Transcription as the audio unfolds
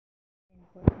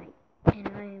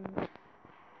and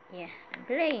I'm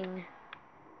playing.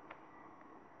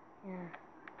 Yeah.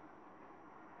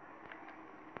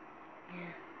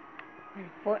 And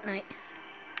Fortnite.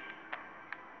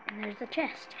 And there's the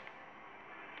chest.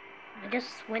 I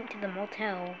just went to the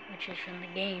motel, which is from the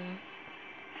game.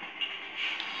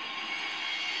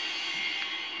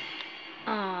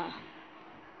 Aw.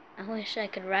 I wish I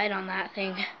could ride on that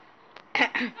thing.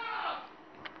 There's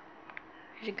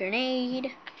a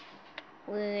grenade.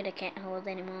 Wood I can't hold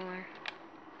anymore.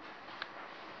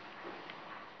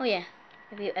 Oh yeah,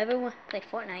 if you ever play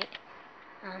Fortnite,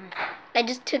 I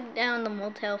just took down the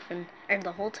motel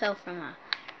the hotel from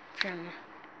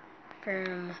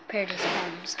Paradise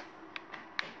Palms.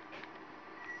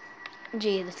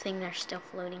 Gee, the thing there's still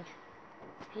floating.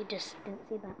 You just didn't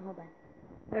see that. Hold on.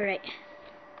 Alright,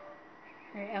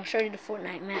 I'll show you the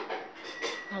Fortnite map.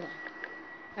 Hold on.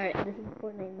 Alright, this is the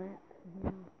Fortnite map.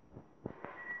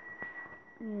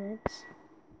 Yeah,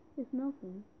 it's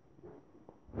melting.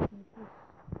 Here's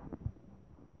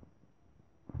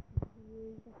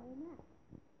the whole map.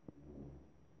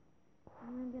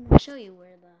 And I'm gonna show you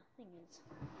where the thing is.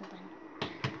 Hold on.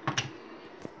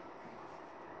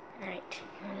 Alright,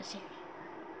 you wanna see?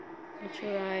 It's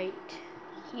right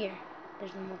here.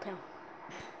 There's the motel.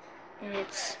 And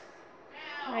it's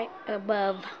right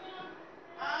above.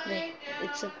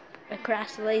 It's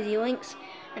across the Lazy Links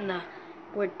and the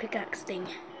word pickaxe thing.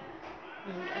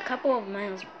 And a couple of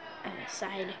miles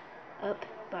side up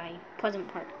by Pleasant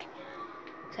Park.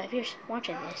 So if you're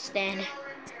watching this, then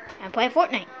I'm playing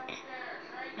Fortnite.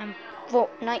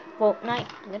 Fortnite.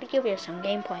 I'm gonna give you some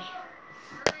gameplay.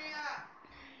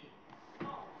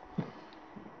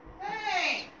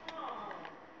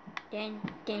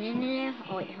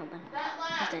 Oh wait, hold on.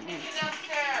 What's that dance?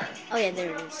 Oh yeah,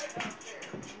 there it is.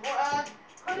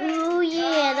 Ooh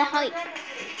yeah, the hype.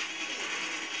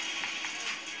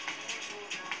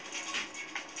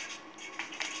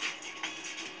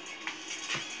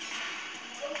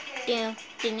 Down.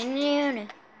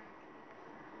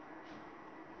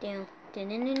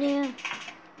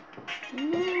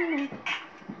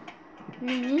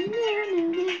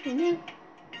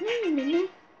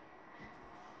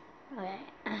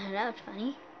 Okay, that was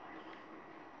funny.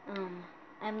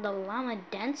 I'm the llama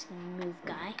dance move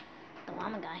guy. The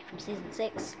llama guy from season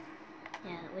 6.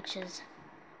 Yeah, which is,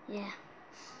 yeah.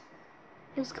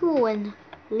 It was cool when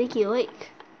Leaky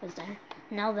Lake was there.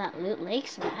 Now that Loot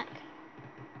Lake's back.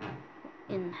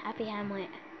 In Happy Hamlet,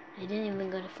 I didn't even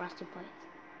go to Frosty Place.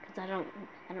 Because I don't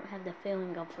have the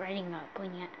feeling of riding up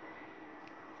one yet.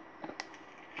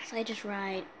 So I just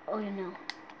ride, oh no.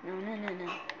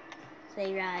 So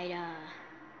I ride,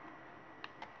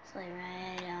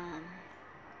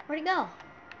 where'd it go?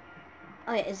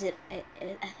 Oh yeah, is it,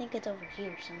 I think it's over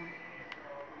here somewhere.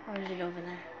 Or is it over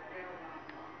there?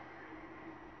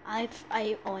 I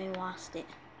lost it.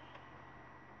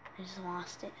 I just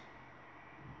lost it.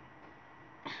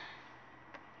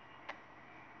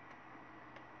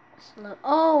 Slow,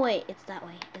 oh wait, it's that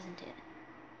way, isn't it?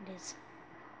 It is.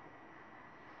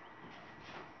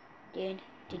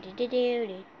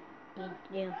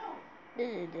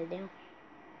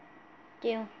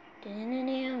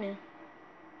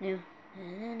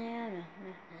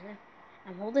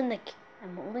 I'm holding my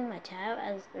tab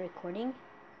as recording.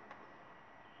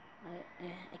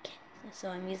 So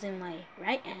I'm using my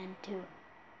right hand to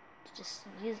just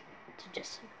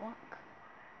walk.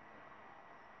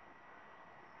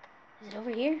 Is it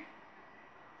over here?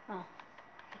 Oh,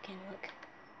 I can't look.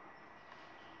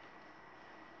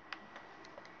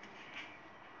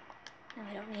 No,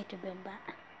 I don't need to build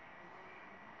that.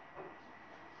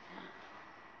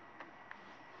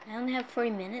 I only have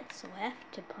 40 minutes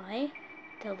left to play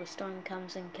until the storm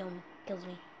comes and kills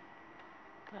me.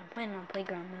 But I'm playing on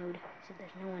playground mode, so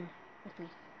there's no one with me.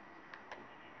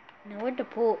 Now where'd the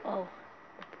pool? Oh,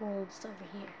 the pool's over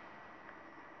here.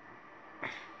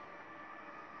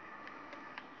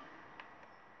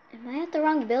 Am I at the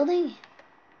wrong building?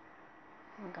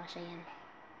 Oh my gosh, I am.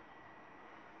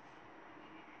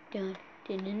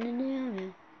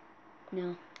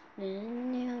 No.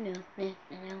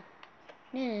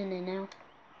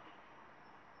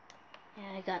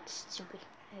 Yeah, I got stupid.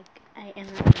 I am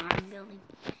at the wrong building.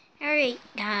 Alright,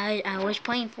 guys, I was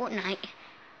playing Fortnite,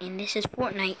 and this is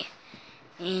Fortnite,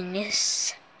 and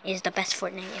this is the best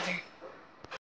Fortnite ever.